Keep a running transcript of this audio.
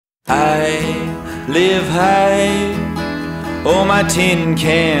I live high, oh my tin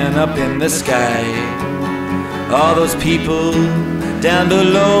can up in the sky. All those people down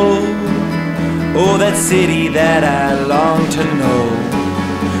below, oh that city that I long to know.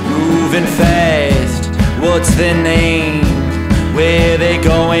 Moving fast, what's their name? Where they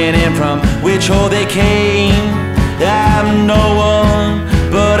going and from which hole they came? I'm no one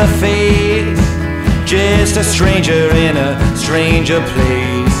but a face, just a stranger in a stranger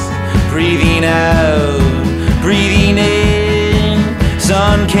place. Breathing out, breathing in.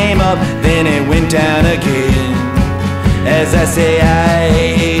 Sun came up, then it went down again. As I say, I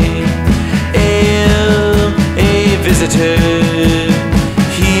am a visitor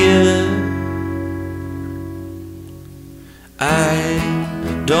here.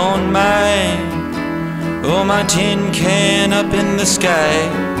 I don't mind, oh my tin can up in the sky.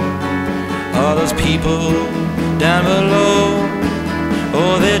 All those people down below,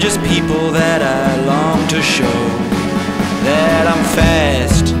 oh they're just people that I long to show. That I'm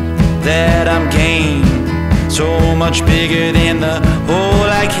fast, that I'm game, so much bigger than the hole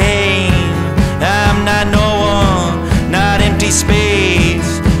I came. I'm not no one, not empty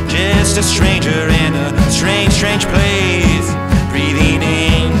space, just a stranger in a strange, strange place. Breathing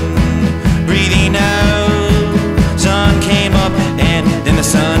in, breathing out. Sun came up and then the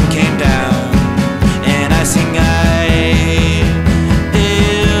sun came down. And I sing, I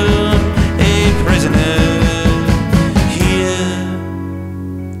am a prisoner here,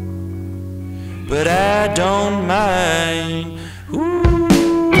 but I don't mind. Ooh.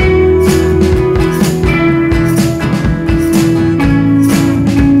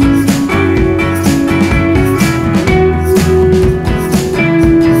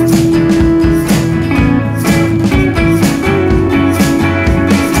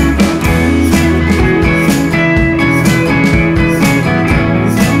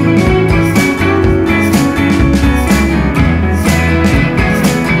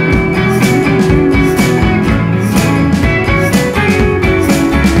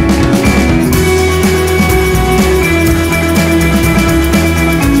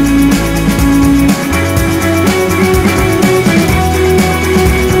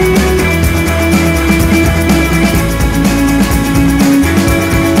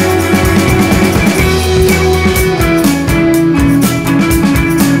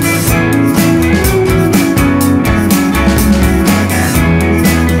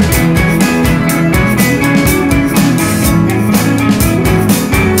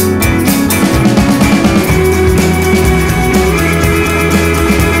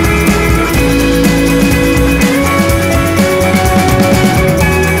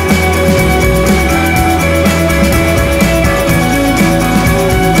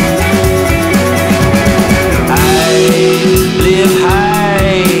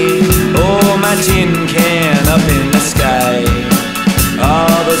 Tin can up in the sky.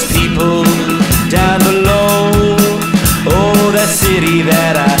 All those people down below, oh that city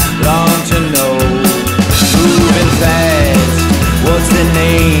that I long to know. Moving fast, what's their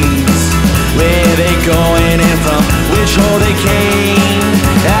names? Where they going and from which hole they came?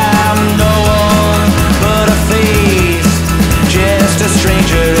 I'm no one but a face, just a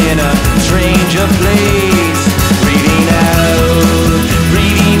stranger in a stranger place. Breathing out,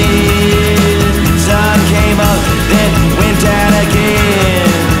 breathing in. Sun came up, then went down again.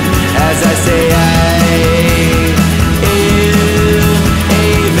 As I say, I am a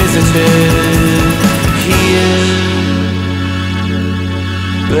visitor here,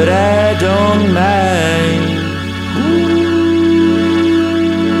 but I don't mind.